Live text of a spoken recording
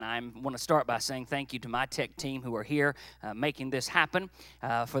I want to start by saying thank you to my tech team who are here making this happen.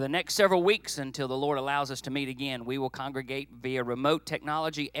 For the next several weeks until the Lord allows us to meet again, we will congregate via remote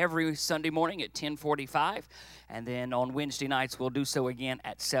technology every Sunday morning at 10:45, and then on Wednesday nights we'll do so again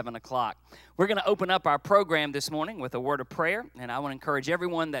at 7 o'clock. We're going to open up our program this morning with a word of prayer, and I want to encourage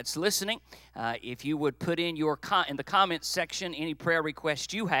everyone that's listening, if you would put in in the comments section any prayer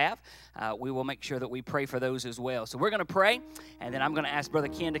requests you have, we will make sure that we pray for those as well. So we're going to pray, and then I'm going to ask Brother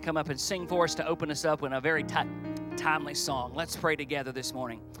Ken to come up and sing for us to open us up in a very timely song. Let's pray together this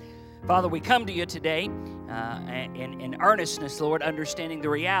morning. Father, we come to you today in earnestness, Lord, understanding the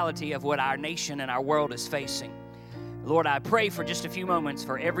reality of what our nation and our world is facing. Lord, I pray for just a few moments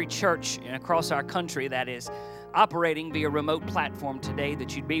for every church across our country that is operating via remote platform today,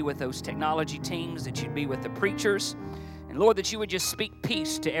 that you'd be with those technology teams, that you'd be with the preachers, and Lord, that you would just speak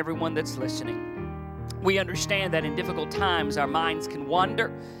peace to everyone that's listening. We understand that in difficult times our minds can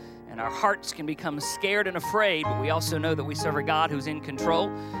wander and our hearts can become scared and afraid, but we also know that we serve a God who's in control,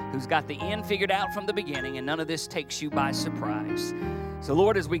 who's got the end figured out from the beginning, and none of this takes you by surprise. So,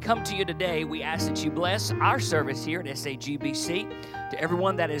 Lord, as we come to you today, we ask that you bless our service here at SAGBC. To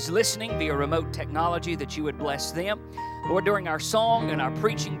everyone that is listening via remote technology, that you would bless them. Lord, during our song and our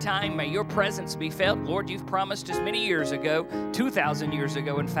preaching time, may your presence be felt. Lord, you've promised us many years ago, 2,000 years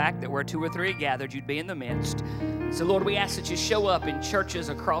ago, in fact, that where two or three are gathered, you'd be in the midst. So, Lord, we ask that you show up in churches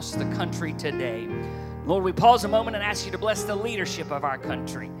across the country today. Lord, we pause a moment and ask you to bless the leadership of our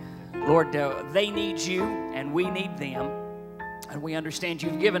country. Lord, they need you and we need them. And we understand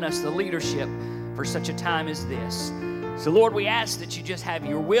you've given us the leadership for such a time as this. So, Lord, we ask that you just have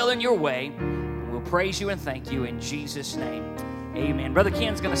your will and your way. And we'll praise you and thank you in Jesus' name. Amen. Brother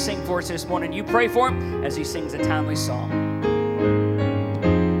Ken's going to sing for us this morning. You pray for him as he sings a timely song.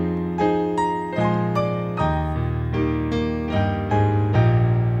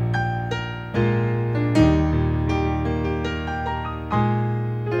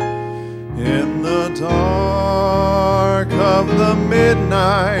 In the dark of the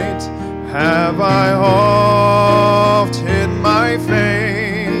midnight have I oft hid my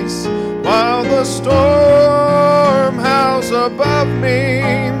face, while the storm howls above me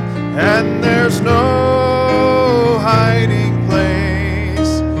and there's no hiding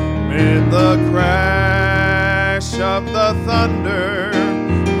place. Mid the crash of the thunder,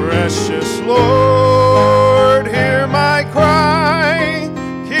 precious Lord, hear my cry,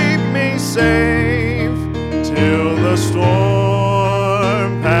 keep me safe till the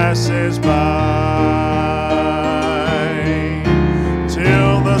storm passes by,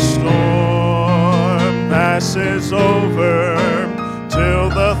 till the storm passes over, till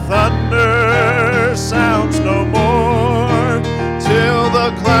the thunder sounds no more, till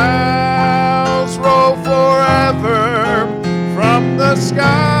the clouds roll forever from the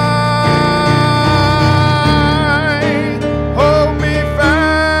sky.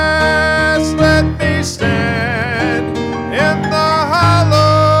 Stand in the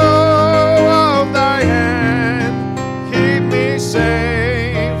hollow of thy hand, keep me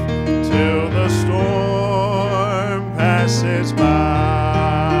safe till the storm passes by.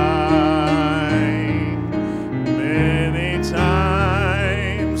 Many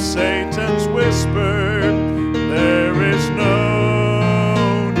times Satan's whispered, there is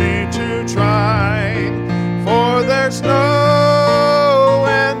no need to try, for there's no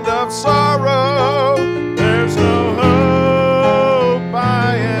end of sorrow, there's no hope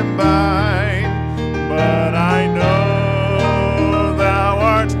by and by, but I know thou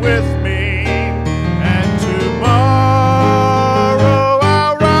art with me, and tomorrow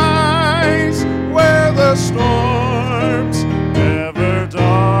I'll rise where the storms never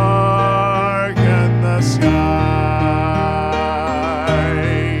darken the sky,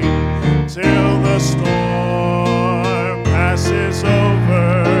 till the storm passes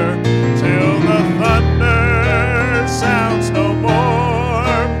over, till the thunder sounds no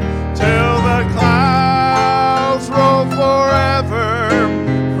more, till the clouds roll forever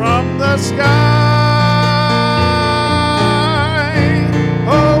from the sky.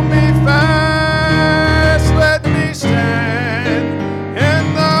 Hold me fast, let me stand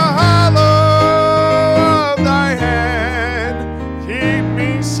in the hollow of thy hand, keep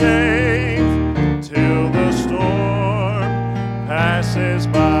me safe till the storm passes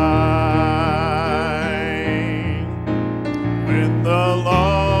by. When the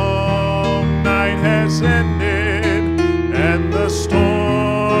long night has ended and the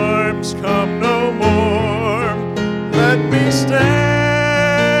storms come no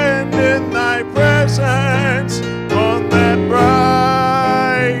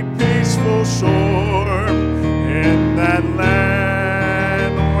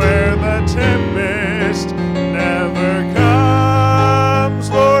tempest never comes.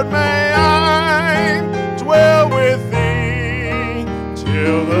 Lord, may I dwell with thee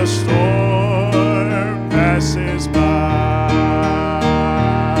till the storm passes by.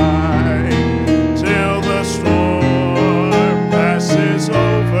 Till the storm passes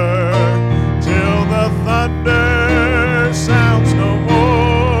over, till the thunder sounds no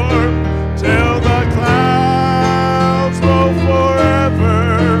more, till the clouds roll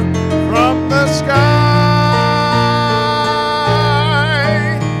forever from the sky.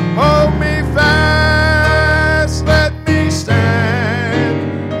 Hold me fast, let me stand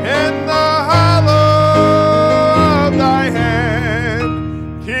in the hollow of thy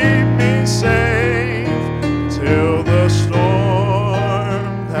hand. Keep me safe till the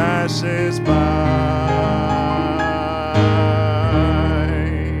storm passes by.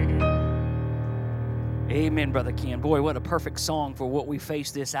 Amen, Brother Ken. Boy, what a perfect song for what we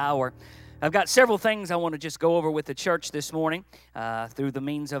face this hour. I've got several things I want to just go over with the church this morning through the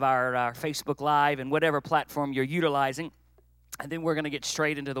means of our Facebook Live and whatever platform you're utilizing. And then we're going to get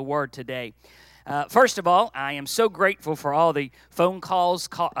straight into the Word today. First of all, I am so grateful for all the phone calls,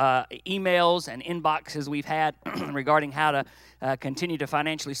 emails, and inboxes we've had regarding how to continue to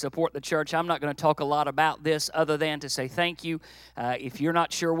financially support the church. I'm not going to talk a lot about this other than to say thank you. If you're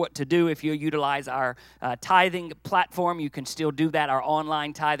not sure what to do, if you utilize our tithing platform, you can still do that. Our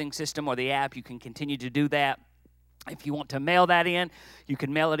online tithing system or the app, you can continue to do that. If you want to mail that in, you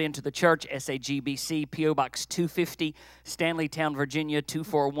can mail it into the church, SAGBC, P.O. Box 250, Stanleytown, Virginia,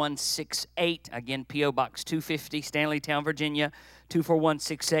 24168. Again, P.O. Box 250, Stanleytown, Virginia,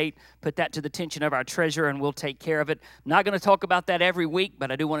 24168. Put that to the attention of our treasurer, and we'll take care of it. I'm not going to talk about that every week,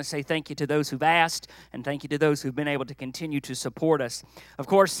 but I do want to say thank you to those who've asked, and thank you to those who've been able to continue to support us. Of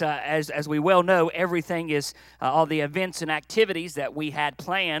course, as we well know, everything is, all the events and activities that we had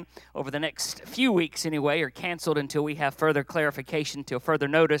planned over the next few weeks anyway are canceled until we have further clarification, till further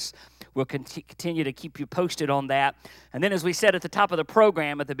notice. We'll continue to keep you posted on that. And then as we said at the top of the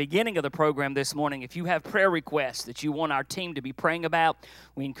program, at the beginning of the program this morning, if you have prayer requests that you want our team to be praying about,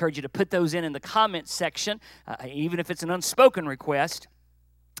 we encourage you to put those in the comments section, even if it's an unspoken request.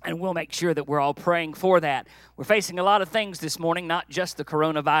 And we'll make sure that we're all praying for that. We're facing a lot of things this morning, not just the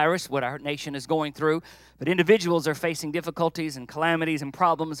coronavirus, what our nation is going through, but individuals are facing difficulties and calamities and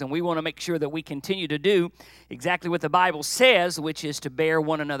problems, and we want to make sure that we continue to do exactly what the Bible says, which is to bear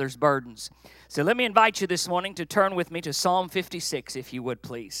one another's burdens. So let me invite you this morning to turn with me to Psalm 56, if you would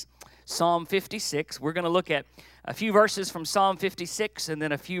please. Psalm 56. We're going to look at a few verses from Psalm 56 and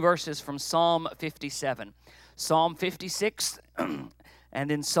then a few verses from Psalm 57. Psalm 56 and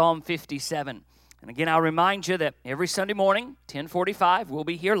then Psalm 57. And again, I'll remind you that every Sunday morning, 10:45, we'll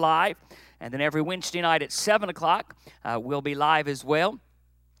be here live. And then every Wednesday night at 7 o'clock, we'll be live as well.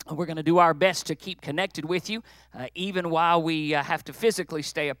 We're going to do our best to keep connected with you, even while we have to physically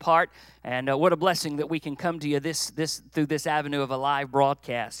stay apart. And what a blessing that we can come to you through this avenue of a live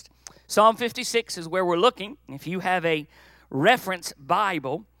broadcast. Psalm 56 is where we're looking. If you have a reference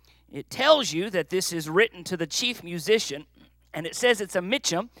Bible, it tells you that this is written to the chief musician, and it says it's a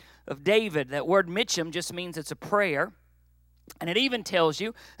Mitcham of David. That word Mitcham just means it's a prayer. And it even tells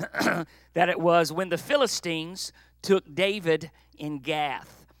you that it was when the Philistines took David in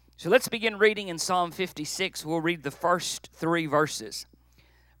Gath. So let's begin reading in Psalm 56. We'll read the first 3 verses. The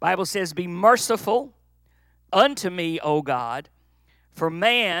Bible says, "Be merciful unto me, O God, for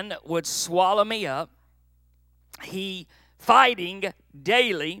man would swallow me up. He fighting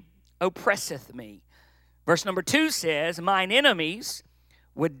daily oppresseth me." Verse number 2 says, "Mine enemies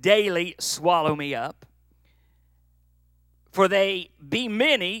would daily swallow me up. For they be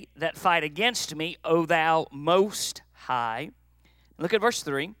many that fight against me, O thou most high." Look at verse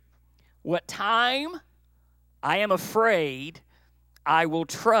 3. "What time I am afraid, I will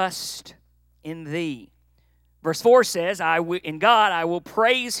trust in thee." Verse 4 says, "In God I will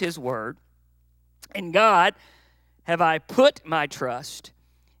praise his word. In God have I put my trust.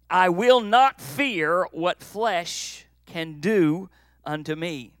 I will not fear what flesh can do unto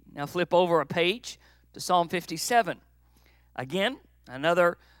me." Now flip over a page to Psalm 57. Again,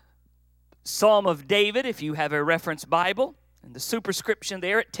 another Psalm of David, if you have a reference Bible. And the superscription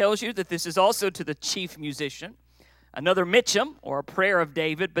there, it tells you that this is also to the chief musician. Another Mitcham, or a prayer of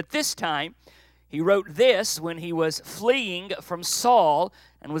David, but this time he wrote this when he was fleeing from Saul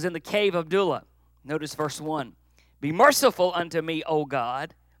and was in the cave of Adullam. Notice verse 1. "Be merciful unto me, O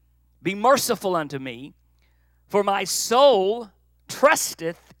God, be merciful unto me, for my soul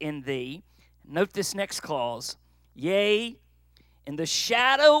trusteth in thee." Note this next clause. "Yea, in the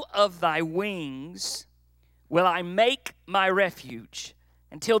shadow of thy wings will I make my refuge.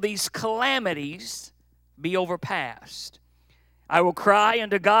 until these calamities be overpassed. I will cry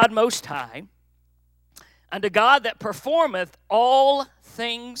unto God Most High, unto God that performeth all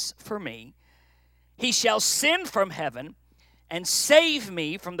things for me. He shall send from heaven and save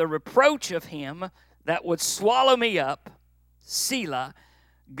me from the reproach of him that would swallow me up. Selah.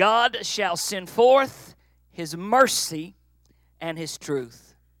 God shall send forth his mercy and his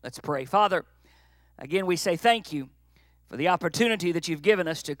truth. Let's pray. Father, again we say thank you for the opportunity that you've given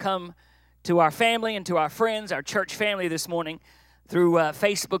us to come to our family and to our friends, our church family this morning through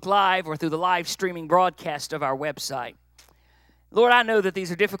Facebook Live or through the live streaming broadcast of our website. Lord, I know that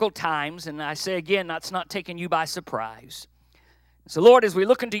these are difficult times, and I say again, that's not taking you by surprise. So, Lord, as we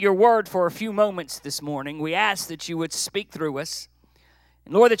look into your word for a few moments this morning, we ask that you would speak through us.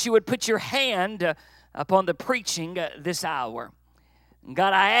 And Lord, that you would put your hand upon the preaching this hour. And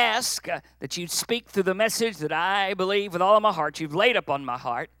God, I ask that you'd speak through the message that I believe with all of my heart you've laid upon my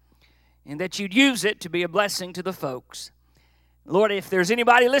heart, and that you'd use it to be a blessing to the folks. Lord, if there's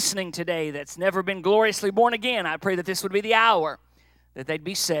anybody listening today that's never been gloriously born again, I pray that this would be the hour that they'd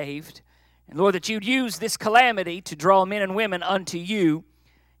be saved. And Lord, that you'd use this calamity to draw men and women unto you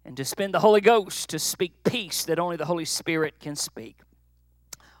and to spend the Holy Ghost to speak peace that only the Holy Spirit can speak.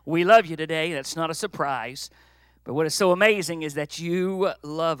 We love you today. That's not a surprise. But what is so amazing is that you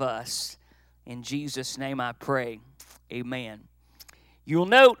love us. In Jesus' name I pray. Amen. You'll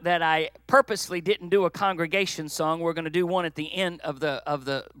note that I purposely didn't do a congregation song. We're going to do one at the end of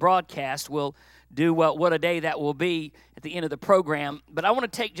the broadcast. We'll do what a day that will be at the end of the program. But I want to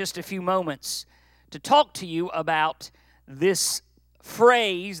take just a few moments to talk to you about this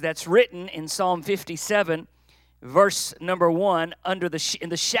phrase that's written in Psalm 57, verse number 1, in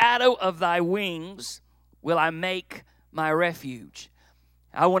the shadow of thy wings will I make my refuge.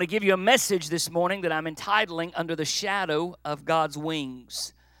 I want to give you a message this morning that I'm entitling Under the Shadow of God's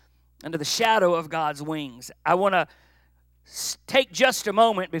Wings. Under the shadow of God's wings. I want to take just a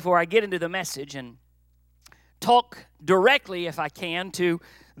moment before I get into the message and talk directly, if I can, to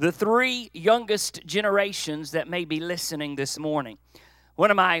the 3 youngest generations that may be listening this morning.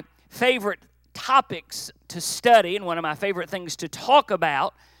 One of my favorite topics to study and one of my favorite things to talk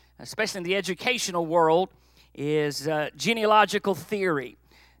about, especially in the educational world, is genealogical theory.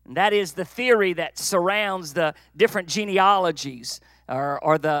 And that is the theory that surrounds the different genealogies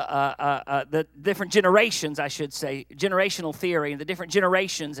or the different generations, I should say, generational theory and the different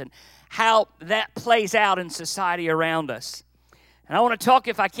generations and how that plays out in society around us. And I want to talk,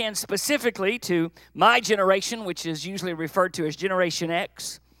 if I can, specifically to my generation, which is usually referred to as Generation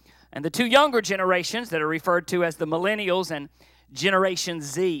X, and the 2 younger generations that are referred to as the Millennials and Generation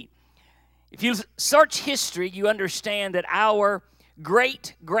Z. If you search history, you understand that our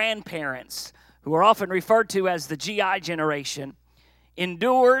great-grandparents, who are often referred to as the GI generation,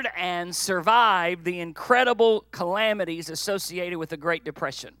 endured and survived the incredible calamities associated with the Great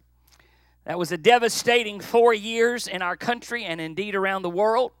Depression. That was a devastating 4 years in our country and indeed around the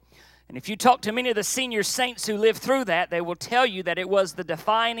world. And if you talk to many of the senior saints who lived through that, they will tell you that it was the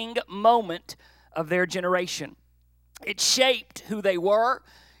defining moment of their generation. It shaped who they were.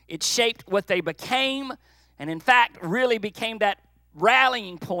 It shaped what they became. And in fact, really became that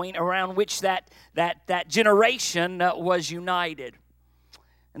rallying point around which that generation was united.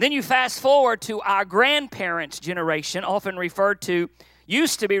 And then you fast forward to our grandparents' generation, often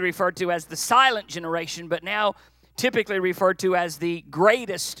used to be referred to as the silent generation, but now typically referred to as the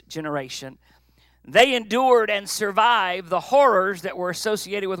greatest generation. They endured and survived the horrors that were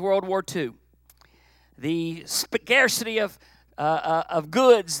associated with World War II. The scarcity of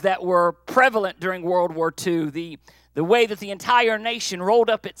goods that were prevalent during World War II, the way that the entire nation rolled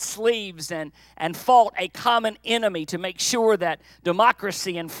up its sleeves and fought a common enemy to make sure that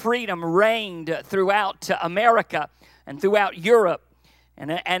democracy and freedom reigned throughout America and throughout Europe.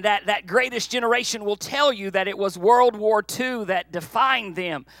 And that greatest generation will tell you that it was World War II that defined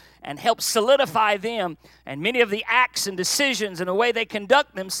them and helped solidify them, and many of the acts and decisions and the way they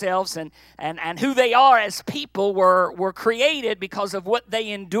conduct themselves and who they are as people were created because of what they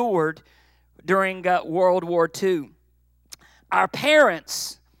endured during World War II. Our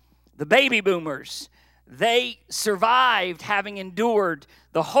parents, the baby boomers, they survived having endured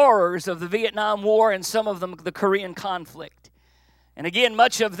the horrors of the Vietnam War and some of them the Korean conflict. And again,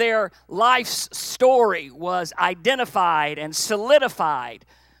 much of their life's story was identified and solidified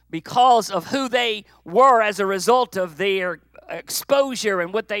because of who they were as a result of their exposure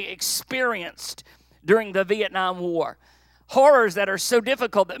and what they experienced during the Vietnam War. Horrors that are so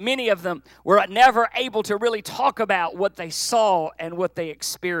difficult that many of them were never able to really talk about what they saw and what they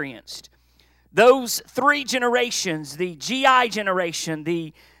experienced. Those three generations, the GI generation,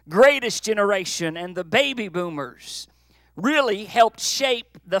 the greatest generation, and the baby boomers, really helped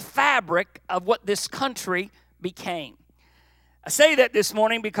shape the fabric of what this country became. I say that this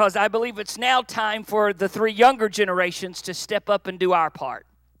morning because I believe it's now time for the three younger generations to step up and do our part.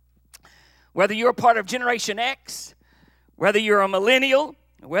 Whether you're a part of Generation X, whether you're a millennial,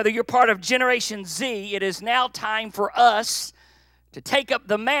 whether you're part of Generation Z, it is now time for us to take up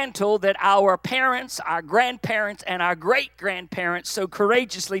the mantle that our parents, our grandparents, and our great-grandparents so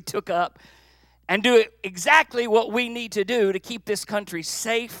courageously took up and do exactly what we need to do to keep this country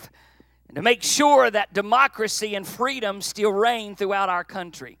safe and to make sure that democracy and freedom still reign throughout our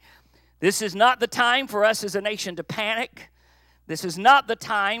country. This is not the time for us as a nation to panic. This is not the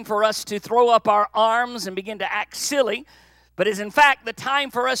time for us to throw up our arms and begin to act silly, but is in fact the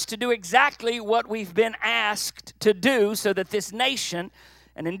time for us to do exactly what we've been asked to do so that this nation,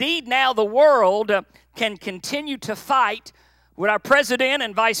 and indeed now the world, can continue to fight what our president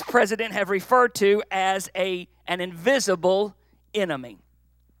and vice president have referred to as an invisible enemy.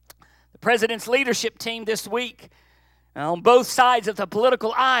 The president's leadership team this week, on both sides of the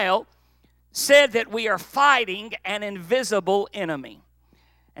political aisle, said that we are fighting an invisible enemy.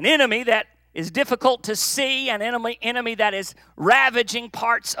 An enemy that is difficult to see, an enemy that is ravaging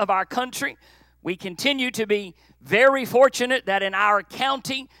parts of our country. We continue to be very fortunate that in our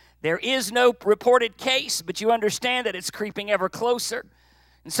county there is no reported case, but you understand that it's creeping ever closer.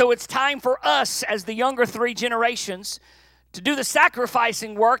 And so it's time for us as the younger three generations to do the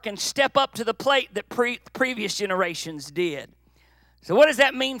sacrificing work and step up to the plate that previous generations did. So what does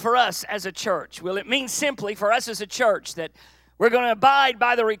that mean for us as a church? Well, it means simply for us as a church that we're going to abide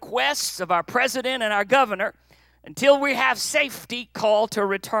by the requests of our president and our governor until we have safety call to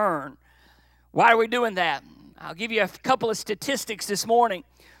return. Why are we doing that? I'll give you a couple of statistics this morning.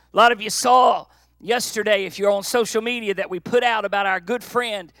 A lot of you saw yesterday, if you're on social media, that we put out about our good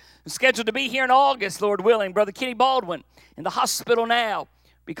friend who's scheduled to be here in August, Lord willing, Brother Kenny Baldwin, in the hospital now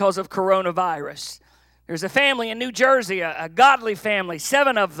because of coronavirus. There's a family in New Jersey, a godly family,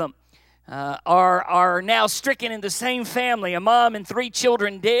 7 of them. Are now stricken in the same family, a mom and 3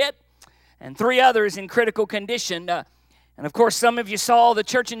 children dead, and 3 others in critical condition. And of course, some of you saw the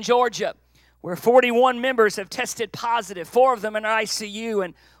church in Georgia, where 41 members have tested positive, 4 of them in ICU,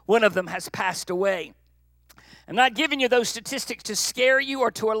 and 1 of them has passed away. I'm not giving you those statistics to scare you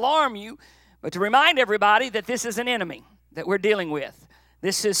or to alarm you, but to remind everybody that this is an enemy that we're dealing with.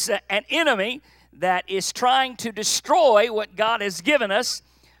 This is an enemy that is trying to destroy what God has given us.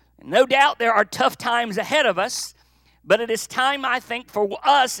 No doubt there are tough times ahead of us, but it is time, I think, for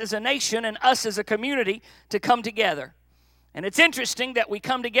us as a nation and us as a community to come together. And it's interesting that we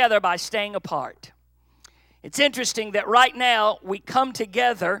come together by staying apart. It's interesting that right now we come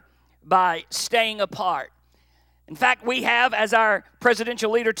together by staying apart. In fact, we have, as our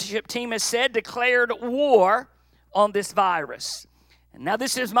presidential leadership team has said, declared war on this virus. And now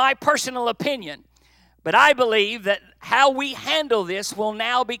this is my personal opinion, but I believe that how we handle this will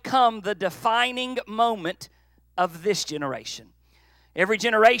now become the defining moment of this generation. Every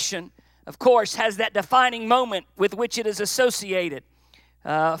generation, of course, has that defining moment with which it is associated.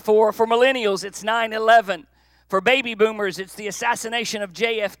 For millennials, it's 9/11. For baby boomers, it's the assassination of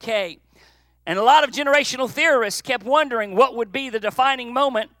JFK. And a lot of generational theorists kept wondering what would be the defining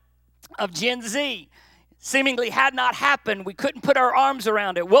moment of Gen Z. Seemingly had not happened. We couldn't put our arms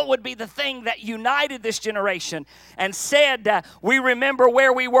around it. What would be the thing that united this generation and said, we remember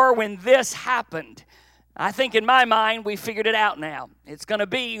where we were when this happened? I think in my mind, we figured it out now. It's going to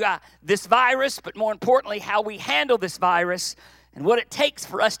be this virus, but more importantly, how we handle this virus and what it takes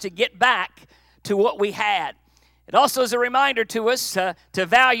for us to get back to what we had. It also is a reminder to us to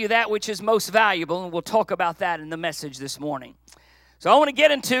value that which is most valuable, and we'll talk about that in the message this morning. So I want to get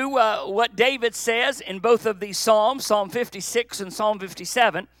into what David says in both of these Psalms, Psalm 56 and Psalm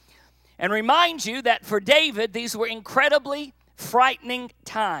 57, and remind you that for David, these were incredibly frightening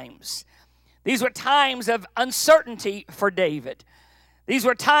times. These were times of uncertainty for David. These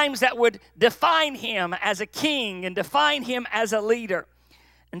were times that would define him as a king and define him as a leader,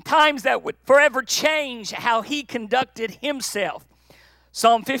 and times that would forever change how he conducted himself.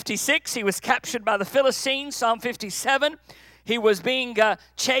 Psalm 56, he was captured by the Philistines. Psalm 57, he was being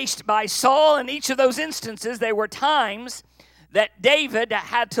chased by Saul. In each of those instances, there were times that David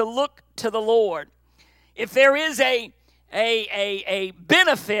had to look to the Lord. If there is a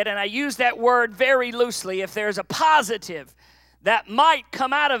benefit, and I use that word very loosely, if there's a positive that might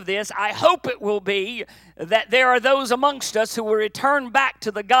come out of this, I hope it will be that there are those amongst us who will return back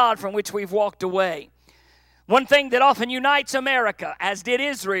to the God from which we've walked away. One thing that often unites America, as did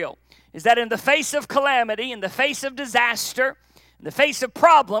Israel, is that in the face of calamity, in the face of disaster, in the face of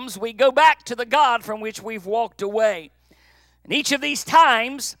problems, we go back to the God from which we've walked away. And each of these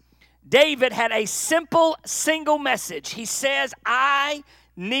times, David had a simple, single message. He says, I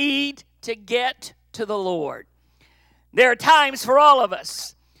need to get to the Lord. There are times for all of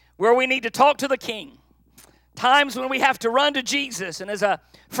us where we need to talk to the King. Times when we have to run to Jesus. And as a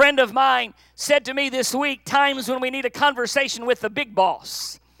friend of mine said to me this week, times when we need a conversation with the big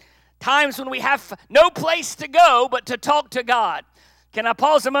boss. Times when we have no place to go but to talk to God. Can I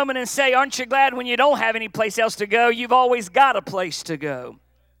pause a moment and say, aren't you glad when you don't have any place else to go, you've always got a place to go?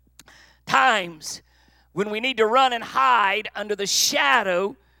 Times when we need to run and hide under the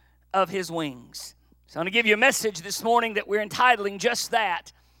shadow of His wings. So I'm going to give you a message this morning that we're entitling just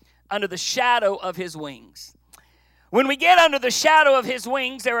that, under the shadow of His wings. When we get under the shadow of His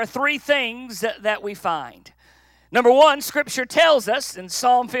wings, there are three things that we find. Number one, Scripture tells us in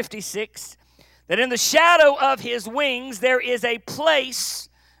Psalm 56 that in the shadow of His wings there is a place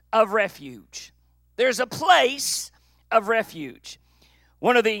of refuge. There's a place of refuge.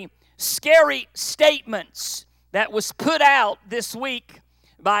 One of the scary statements that was put out this week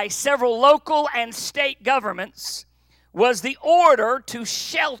by several local and state governments was the order to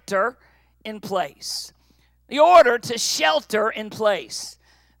shelter in place. The order to shelter in place.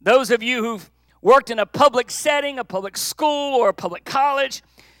 Those of you who've worked in a public setting, a public school, or a public college,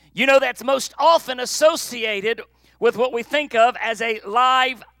 you know that's most often associated with what we think of as a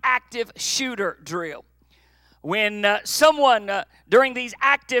live active shooter drill. When someone, during these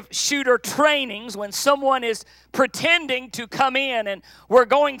active shooter trainings, when someone is pretending to come in and we're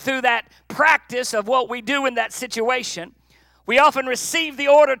going through that practice of what we do in that situation, we often receive the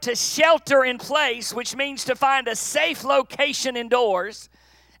order to shelter in place, which means to find a safe location indoors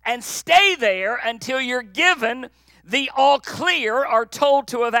and stay there until you're given the all clear or told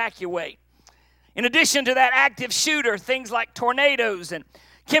to evacuate. In addition to that active shooter, things like tornadoes and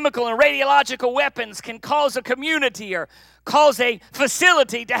chemical and radiological weapons can cause a community or cause a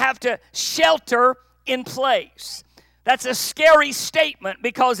facility to have to shelter in place. That's a scary statement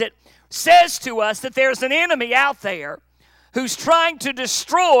because it says to us that there's an enemy out there who's trying to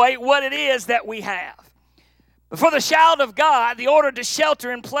destroy what it is that we have. But for the child of God, the order to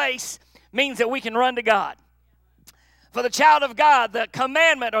shelter in place means that we can run to God. For the child of God, the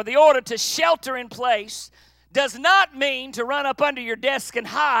commandment or the order to shelter in place does not mean to run up under your desk and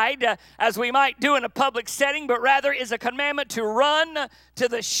hide, as we might do in a public setting, but rather is a commandment to run to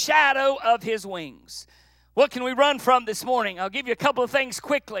the shadow of His wings. What can we run from this morning? I'll give you a couple of things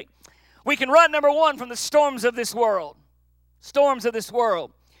quickly. We can run, number one, from the storms of this world. Storms of this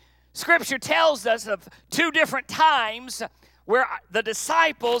world. Scripture tells us of two different times where the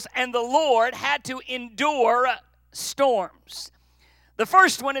disciples and the Lord had to endure storms. The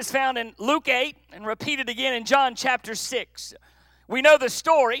first one is found in Luke 8 and repeated again in John chapter 6. We know the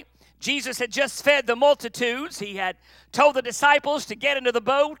story. Jesus had just fed the multitudes. He had told the disciples to get into the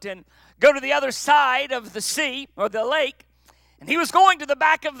boat and go to the other side of the sea or the lake. And He was going to the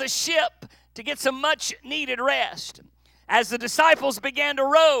back of the ship to get some much needed rest. As the disciples began to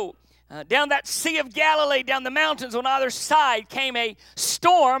row down that Sea of Galilee, down the mountains on either side, came a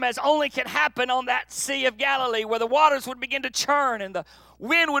storm as only can happen on that Sea of Galilee, where the waters would begin to churn and the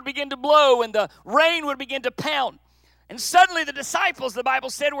wind would begin to blow and the rain would begin to pound. And suddenly the disciples, the Bible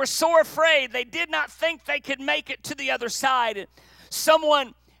said, were sore afraid. They did not think they could make it to the other side. And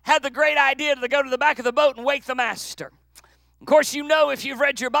someone had the great idea to go to the back of the boat and wake the master. Of course, you know, if you've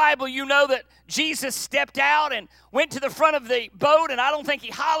read your Bible, you know that Jesus stepped out and went to the front of the boat, and I don't think He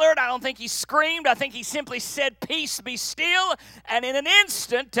hollered, I don't think He screamed, I think He simply said, "Peace, be still," and in an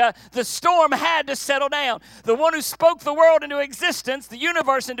instant, the storm had to settle down. The one who spoke the world into existence, the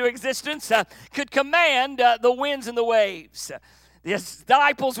universe into existence, could command the winds and the waves. The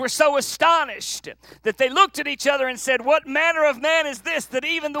disciples were so astonished that they looked at each other and said, "What manner of man is this, that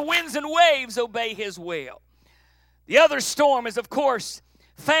even the winds and waves obey His will?" The other storm is, of course,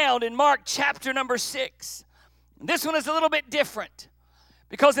 found in Mark chapter number 6. This one is a little bit different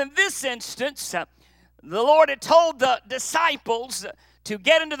because in this instance, the Lord had told the disciples to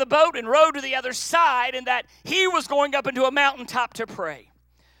get into the boat and row to the other side, and that He was going up into a mountaintop to pray.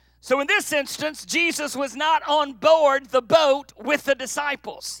 So in this instance, Jesus was not on board the boat with the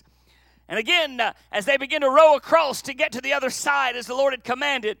disciples. And again, as they begin to row across to get to the other side as the Lord had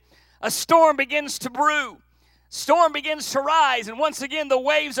commanded, a storm begins to brew. Storm begins to rise, and once again the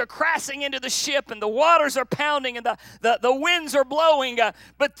waves are crashing into the ship, and the waters are pounding, and the winds are blowing.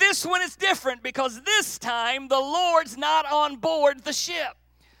 But this one is different because this time the Lord's not on board the ship.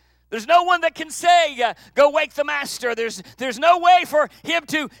 There's no one that can say, go wake the master. There's no way for him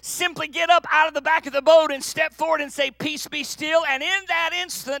to simply get up out of the back of the boat and step forward and say, peace be still. And in that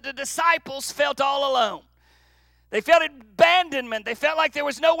instant, the disciples felt all alone. They felt abandonment. They felt like there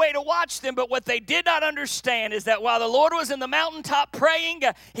was no way to watch them. But what they did not understand is that while the Lord was in the mountaintop praying,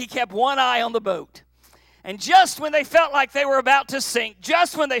 he kept one eye on the boat. And just when they felt like they were about to sink,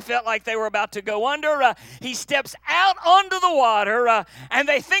 just when they felt like they were about to go under, he steps out onto the water, and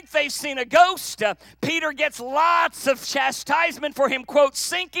they think they've seen a ghost. Peter gets lots of chastisement for him, quote,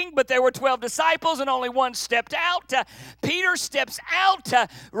 sinking, but there were 12 disciples and only one stepped out. Peter steps out,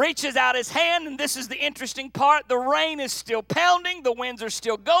 reaches out his hand, and this is the interesting part. The rain is still pounding. The winds are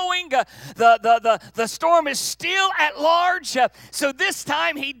still going. The storm is still at large. So this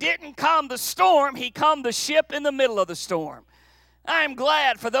time he didn't calm the storm. He calmed the ship in the middle of the storm. I am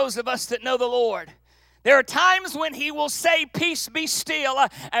glad for those of us that know the Lord. There are times when he will say, peace be still,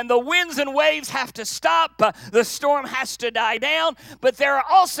 and the winds and waves have to stop. The storm has to die down. But there are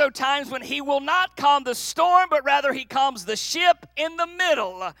also times when he will not calm the storm, but rather he calms the ship in the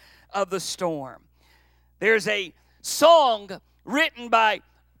middle of the storm. There's a song written by,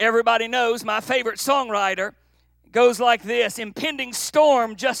 everybody knows, my favorite songwriter. It goes like this: impending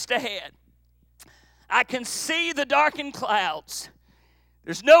storm just ahead. I can see the darkened clouds.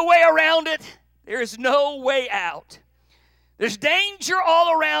 There's no way around it. There is no way out. There's danger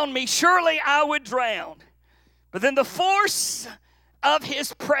all around me. Surely I would drown. But then the force of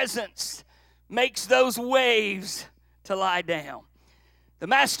his presence makes those waves to lie down. The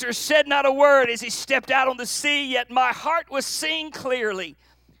master said not a word as he stepped out on the sea, yet my heart was seeing clearly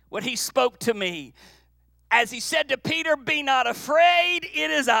what he spoke to me. As he said to Peter, be not afraid,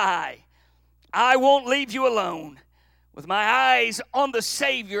 it is I. I won't leave you alone. With my eyes on the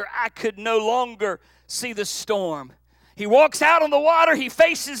Savior, I could no longer see the storm. He walks out on the water. He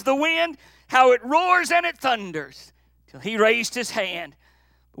faces the wind, how it roars and it thunders, till he raised his hand.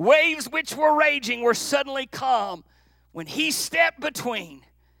 The waves which were raging were suddenly calm when he stepped between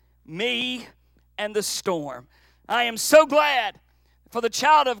me and the storm. I am so glad for the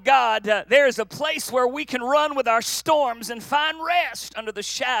child of God. There is a place where we can run with our storms and find rest under the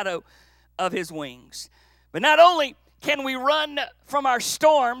shadow of his wings. But not only can we run from our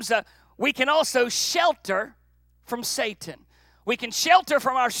storms, we can also shelter from Satan. We can shelter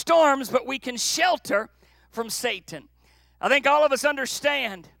from our storms, but we can shelter from Satan. I think all of us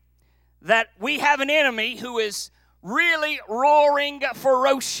understand that we have an enemy who is really roaring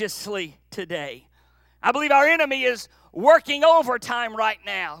ferociously today. I believe our enemy is working overtime right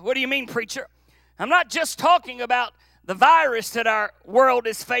now. What do you mean, preacher? I'm not just talking about the virus that our world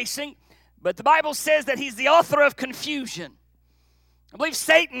is facing, but the Bible says that he's the author of confusion. I believe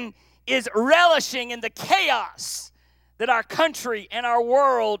Satan is relishing in the chaos that our country and our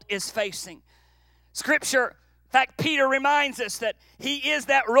world is facing. Scripture, in fact, Peter reminds us that he is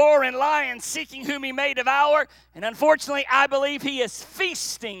that roaring lion seeking whom he may devour. And unfortunately, I believe he is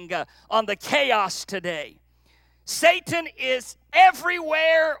feasting on the chaos today. Satan is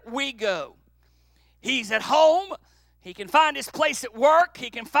everywhere we go. He's at home. He can find his place at work. He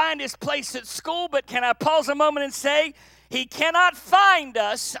can find his place at school. But can I pause a moment and say, he cannot find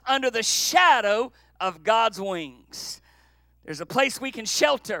us under the shadow of God's wings. There's a place we can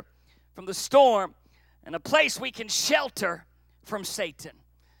shelter from the storm and a place we can shelter from Satan.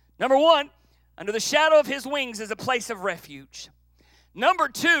 Number one, under the shadow of his wings is a place of refuge. Number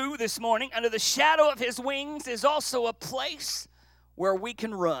two, this morning, under the shadow of his wings is also a place where we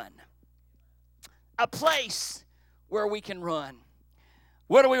can run. A place where we can run.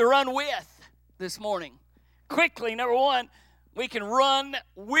 What do we run with this morning? Quickly, number one, we can run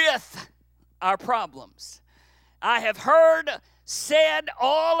with our problems. I have heard said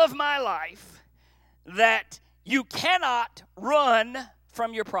all of my life that you cannot run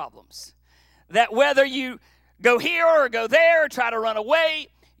from your problems. That whether you go here or go there or try to run away,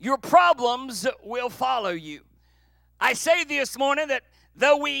 your problems will follow you. I say this morning that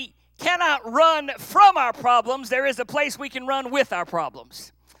though we cannot run from our problems, there is a place we can run with our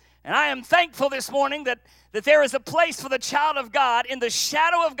problems. And I am thankful this morning that there is a place for the child of God in the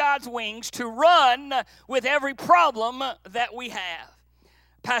shadow of God's wings to run with every problem that we have.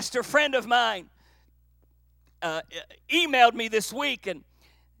 A pastor friend of mine emailed me this week and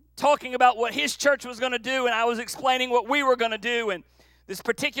talking about what his church was going to do, and I was explaining what we were going to do, and this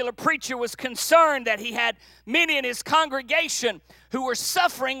particular preacher was concerned that he had many in his congregation who were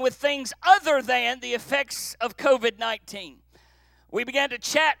suffering with things other than the effects of COVID-19. We began to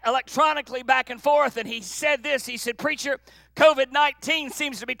chat electronically back and forth, and he said this. He said, preacher, COVID-19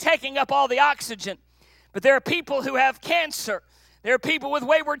 seems to be taking up all the oxygen, but there are people who have cancer. There are people with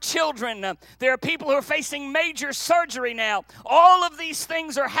wayward children. There are people who are facing major surgery now. All of these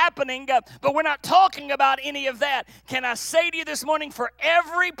things are happening, but we're not talking about any of that. Can I say to you this morning, for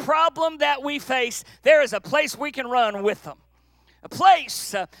every problem that we face, there is a place we can run with them. A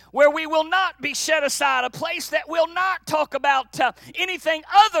place where we will not be set aside, a place that will not talk about anything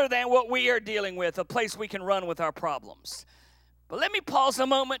other than what we are dealing with, a place we can run with our problems. But let me pause a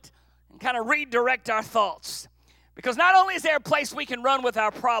moment and kind of redirect our thoughts. Because not only is there a place we can run with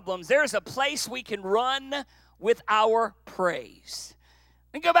our problems, there's a place we can run with our praise.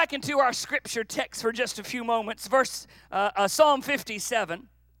 Let me go back into our scripture text for just a few moments. Psalm 57.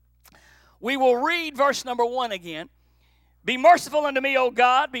 We will read verse number 1 again. Be merciful unto me, O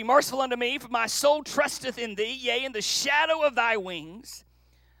God, be merciful unto me, for my soul trusteth in thee. Yea, in the shadow of thy wings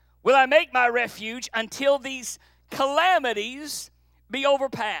will I make my refuge until these calamities be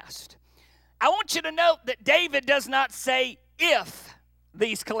overpassed. I want you to note that David does not say if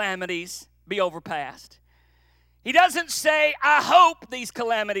these calamities be overpassed. He doesn't say, I hope these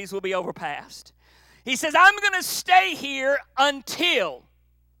calamities will be overpassed. He says, I'm going to stay here until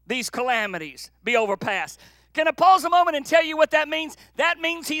these calamities be overpassed. Can I pause a moment and tell you what that means? That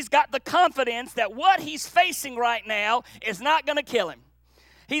means he's got the confidence that what he's facing right now is not going to kill him.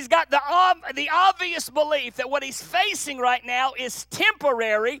 He's got the obvious belief that what he's facing right now is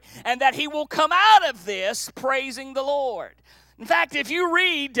temporary and that he will come out of this praising the Lord. In fact, if you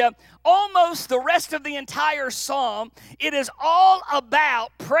read almost the rest of the entire psalm, it is all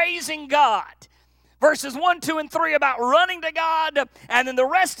about praising God. Verses 1, 2, and 3 about running to God, and then the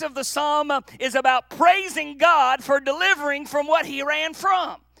rest of the psalm is about praising God for delivering from what he ran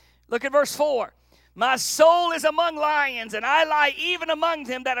from. Look at verse 4. My soul is among lions, and I lie even among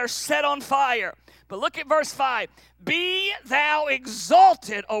them that are set on fire. But look at verse 5. Be thou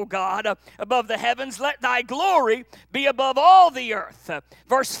exalted, O God, above the heavens. Let thy glory be above all the earth.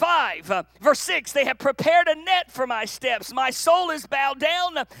 Verse 6. They have prepared a net for my steps. My soul is bowed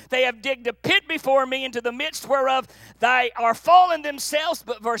down. They have digged a pit before me, into the midst whereof they are fallen themselves.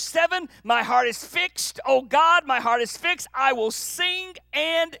 But verse 7. My heart is fixed, O God, my heart is fixed. I will sing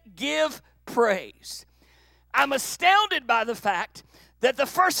and give praise. I'm astounded by the fact that the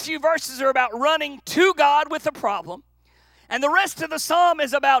first few verses are about running to God with a problem, and the rest of the psalm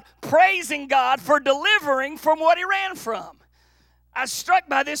is about praising God for delivering from what he ran from. I was struck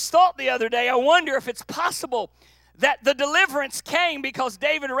by this thought the other day. I wonder if it's possible that the deliverance came because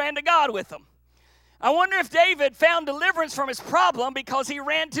David ran to God with them. I wonder if David found deliverance from his problem because he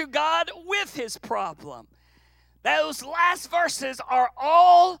ran to God with his problem. Those last verses are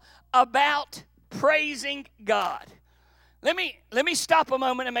all about praising God. Let me stop a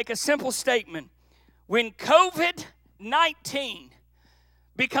moment and make a simple statement. When COVID-19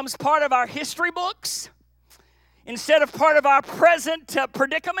 becomes part of our history books, instead of part of our present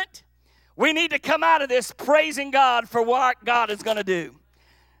predicament, we need to come out of this praising God for what God is going to do.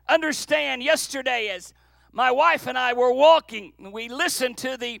 Understand, yesterday as my wife and I were walking, we listened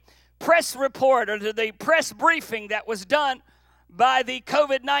to the press report or to the press briefing that was done by the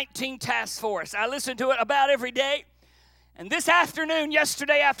COVID-19 task force. I listen to it about every day. And this afternoon,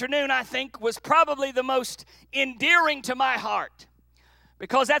 yesterday afternoon, I think, was probably the most endearing to my heart.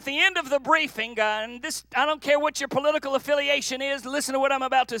 Because at the end of the briefing, and this, I don't care what your political affiliation is, listen to what I'm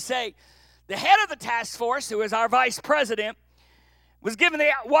about to say. The head of the task force, who is our vice president, was given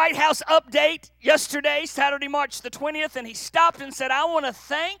the White House update yesterday, Saturday, March the 20th, and he stopped and said, I want to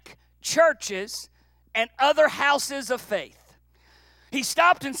thank churches and other houses of faith. He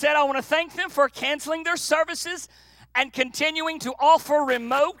stopped and said, I want to thank them for canceling their services and continuing to offer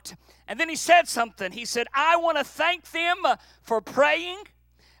remote. And then he said something. He said, I want to thank them for praying.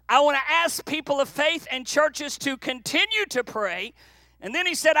 I want to ask people of faith and churches to continue to pray. And then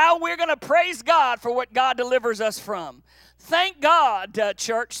he said, we're going to praise God for what God delivers us from. Thank God,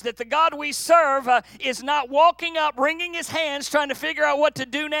 church, that the God we serve is not walking up, wringing his hands, trying to figure out what to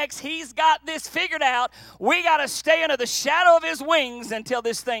do next. He's got this figured out. We got to stay under the shadow of his wings until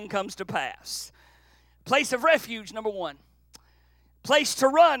this thing comes to pass. Place of refuge, number 1. Place to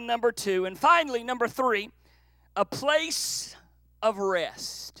run, number 2. And finally, number 3, a place of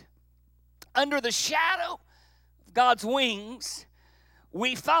rest. Under the shadow of God's wings,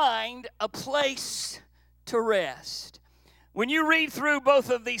 we find a place to rest. When you read through both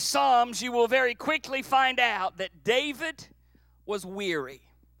of these Psalms, you will very quickly find out that David was weary.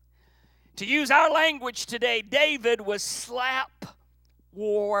 To use our language today, David was slap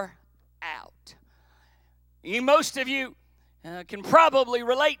wore out. Most of you can probably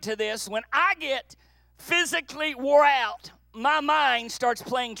relate to this. When I get physically wore out, my mind starts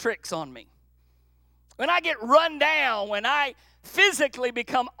playing tricks on me. when I get run down, when I physically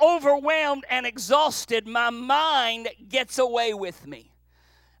become overwhelmed and exhausted, my mind gets away with me.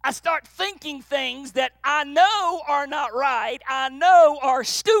 I start thinking things that I know are not right, I know are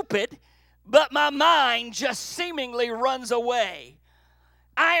stupid, but my mind just seemingly runs away.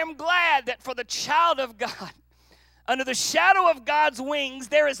 I am glad that for the child of God, under the shadow of God's wings,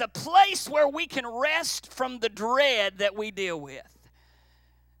 there is a place where we can rest from the dread that we deal with.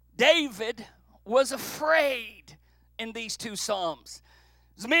 David was afraid in these two Psalms.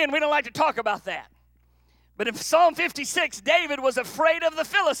 As men, we don't like to talk about that. But in Psalm 56, David was afraid of the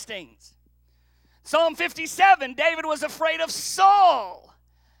Philistines. Psalm 57, David was afraid of Saul.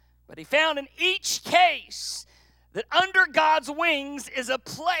 But he found in each case that under God's wings is a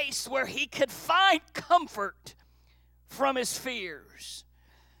place where he could find comfort from his fears.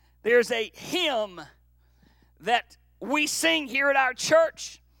 There's a hymn that we sing here at our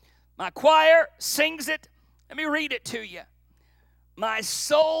church. My choir sings it. Let me read it to you. My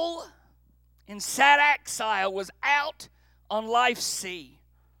soul in sad exile was out on life's sea,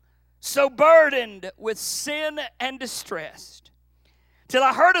 so burdened with sin and distressed, till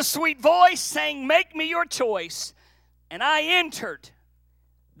I heard a sweet voice saying, make me your choice, and I entered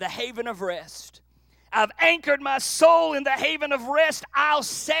the haven of rest. I've anchored my soul in the haven of rest. I'll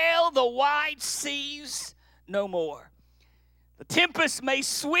sail the wide seas no more. The tempest may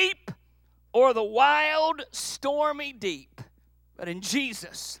sweep or the wild, stormy deep, but in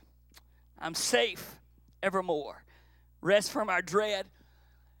Jesus, I'm safe evermore. Rest from our dread.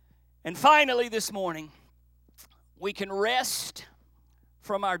 And finally this morning, we can rest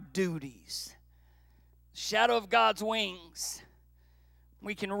from our duties. Shadow of God's wings,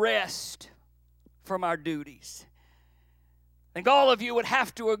 we can rest from our duties. I think all of you would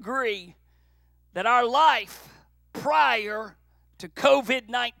have to agree that our life prior to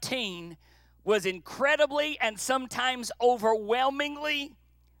COVID-19 was incredibly and sometimes overwhelmingly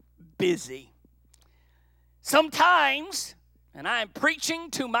busy. Sometimes, and I am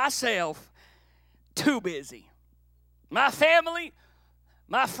preaching to myself, too busy. My family,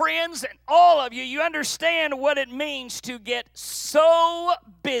 my friends, and all of you, you understand what it means to get so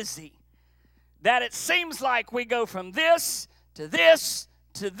busy that it seems like we go from this to this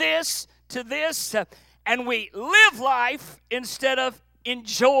to this to this, and we live life instead of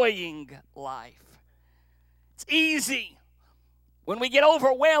enjoying life. It's easy when we get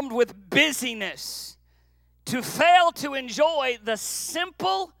overwhelmed with busyness to fail to enjoy the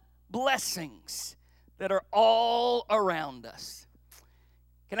simple blessings that are all around us.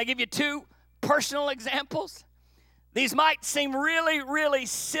 Can I give you two personal examples? These might seem really, really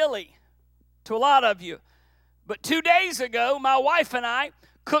silly to a lot of you, but 2 days ago, my wife and I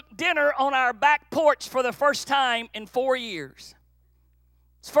cooked dinner on our back porch for the first time in 4 years.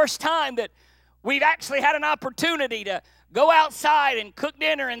 It's the first time that we've actually had an opportunity to go outside and cook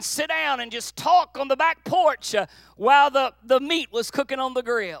dinner and sit down and just talk on the back porch while the meat was cooking on the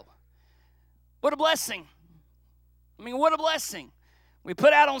grill. What a blessing. I mean, what a blessing. We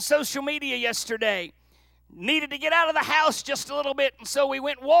put out on social media yesterday, needed to get out of the house just a little bit, and so we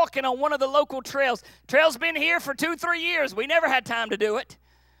went walking on one of the local trails. Trail's been here for 2-3 years. We never had time to do it.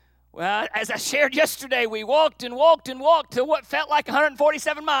 Well, as I shared yesterday, we walked and walked and walked to what felt like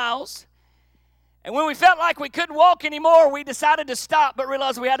 147 miles. And when we felt like we couldn't walk anymore, we decided to stop, but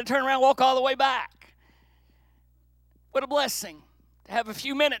realized we had to turn around and walk all the way back. What a blessing to have a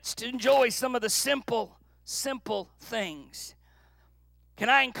few minutes to enjoy some of the simple things. Can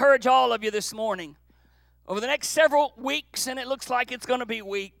I encourage all of you this morning, over the next several weeks, and it looks like it's going to be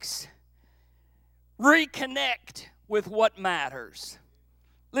weeks, reconnect with what matters.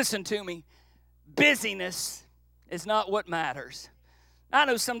 Listen to me. Busyness is not what matters. I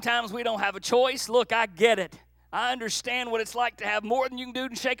know sometimes we don't have a choice. Look, I get it. I understand what it's like to have more than you can do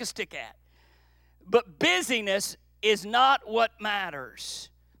and shake a stick at. But busyness is not what matters.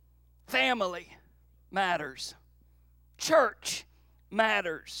 Family matters. Church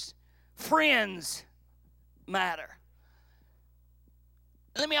matters. Friends matter.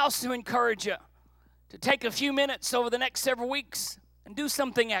 Let me also encourage you to take a few minutes over the next several weeks and do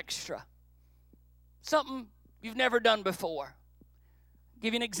something extra. Something you've never done before. I'll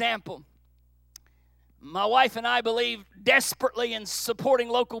give you an example. My wife and I believe desperately in supporting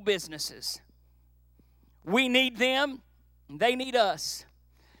local businesses. We need them, and they need us.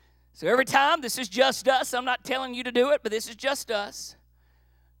 So every time, this is just us. I'm not telling you to do it, but this is just us.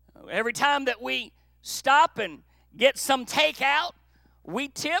 Every time that we stop and get some takeout, we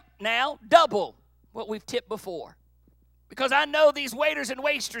tip now double what we've tipped before. Because I know these waiters and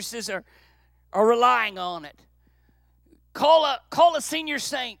waitresses are relying on it. Call a senior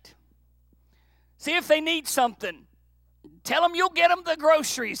saint. See if they need something. Tell them you'll get them the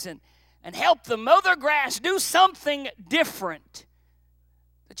groceries and help them mow their grass. Do something different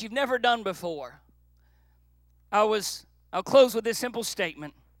that you've never done before. I'll close with this simple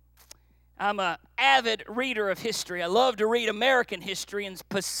statement. I'm an avid reader of history. I love to read American history, and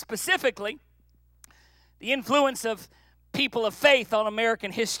specifically the influence of people of faith on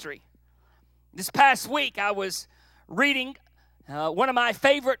American history. This past week, I was reading one of my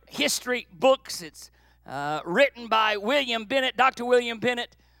favorite history books. It's written by William Bennett, Dr. William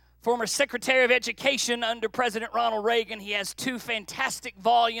Bennett, former Secretary of Education under President Ronald Reagan. He has 2 fantastic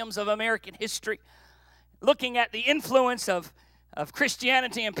volumes of American history, looking at the influence of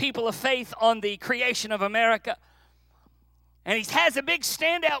Christianity and people of faith on the creation of America. And he has a big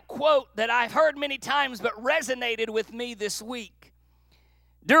standout quote that I've heard many times but resonated with me this week.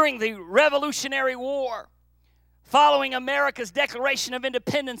 During the Revolutionary War, following America's Declaration of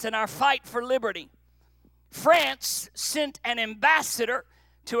Independence and our fight for liberty, France sent an ambassador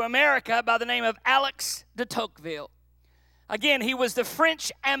to America by the name of Alex de Tocqueville. Again, he was the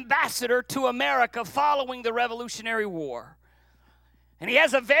French ambassador to America following the Revolutionary War. And he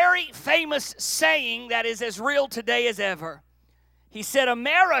has a very famous saying that is as real today as ever. He said,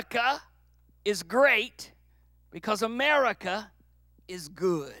 America is great because America is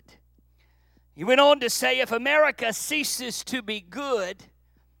good. He went on to say, if America ceases to be good,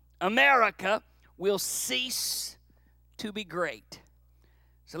 America will cease to be great.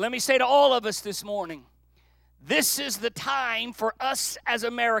 So let me say to all of us this morning, this is the time for us as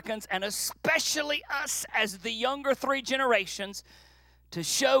Americans, and especially us as the younger 3 generations, to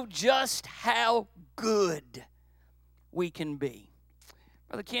show just how good we can be.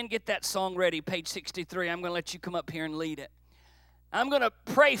 Brother Ken, get that song ready, page 63. I'm going to let you come up here and lead it. I'm going to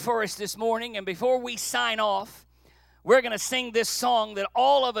pray for us this morning, and before we sign off, we're going to sing this song that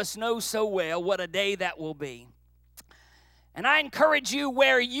all of us know so well, what a day that will be. And I encourage you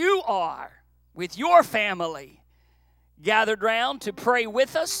where you are with your family gathered round to pray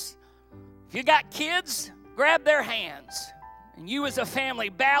with us. If you got kids, grab their hands. And you as a family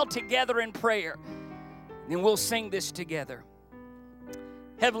bow together in prayer. And we'll sing this together.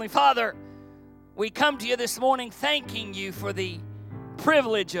 Heavenly Father, we come to you this morning thanking you for the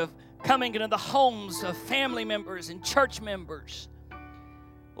privilege of coming into the homes of family members and church members.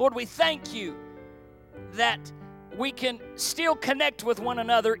 Lord, we thank you that we can still connect with one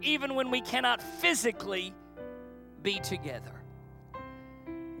another even when we cannot physically be together.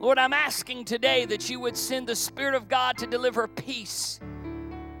 Lord, I'm asking today that you would send the Spirit of God to deliver peace.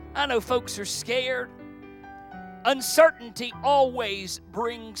 I know folks are scared. Uncertainty always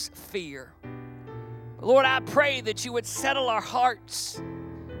brings fear. But Lord, I pray that you would settle our hearts,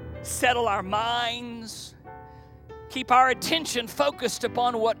 settle our minds, keep our attention focused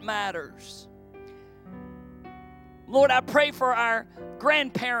upon what matters. Lord, I pray for our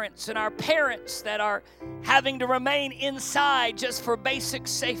grandparents and our parents that are having to remain inside just for basic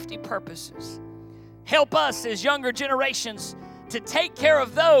safety purposes. Help us as younger generations to take care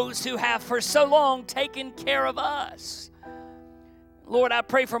of those who have for so long taken care of us. Lord, I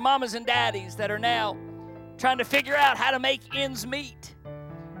pray for mamas and daddies that are now trying to figure out how to make ends meet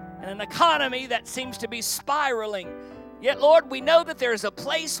in an economy that seems to be spiraling. Yet, Lord, we know that there's a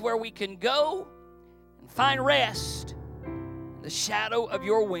place where we can go and find rest in the shadow of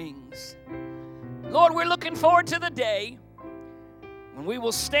your wings. Lord, we're looking forward to the day when we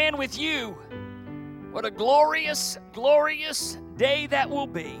will stand with you. What a glorious, glorious day that will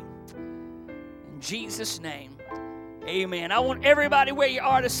be. In Jesus' name, amen. I want everybody where you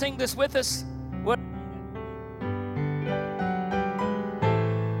are to sing this with us.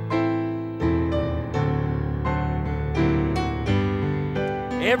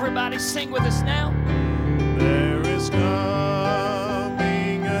 Everybody sing with us now. There is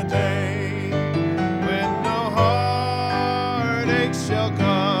coming a day when no heartaches shall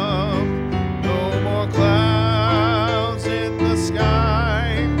come, no more clouds in the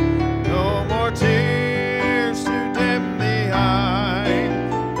sky, no more tears to dim the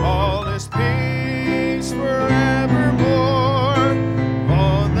eye. All is peace forevermore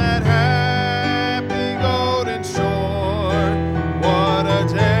on that happy golden shore. What a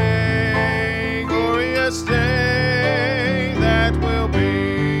day, glorious day that will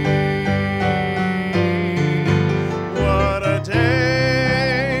be. What a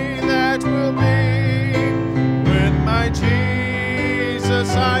day that will be when my Jesus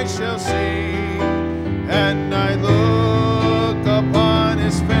I shall see, and I look upon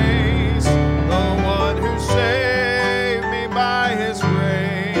his face, the one who saved me by his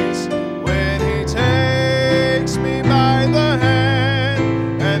grace, when he takes me by the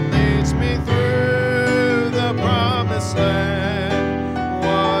hand and leads me through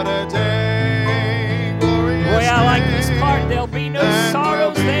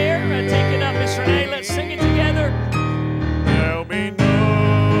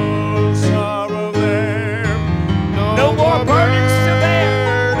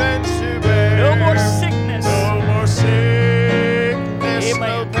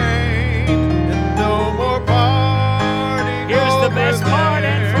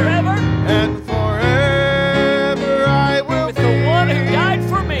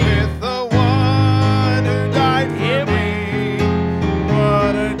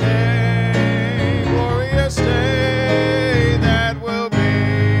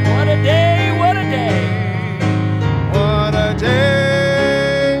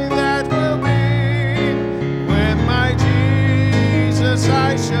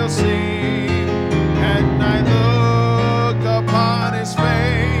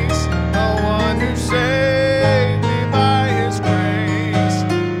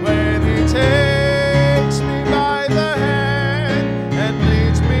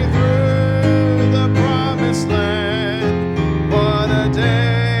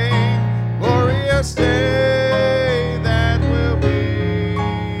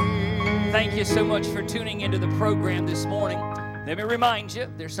so much for tuning into the program this morning. Let me remind you,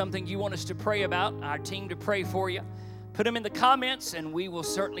 if there's something you want us to pray about, our team to pray for you, put them in the comments, and we will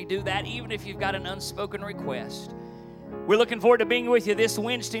certainly do that, even if you've got an unspoken request. We're looking forward to being with you this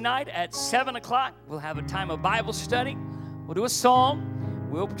Wednesday night at 7 o'clock. We'll have a time of Bible study. We'll do a song.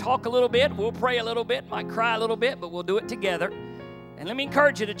 We'll talk a little bit. We'll pray a little bit. Might cry a little bit, but we'll do it together. And let me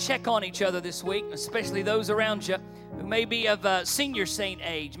encourage you to check on each other this week, especially those around you who may be of senior saint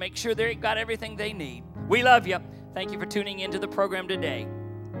age. Make sure they've got everything they need. We love you. Thank you for tuning into the program today.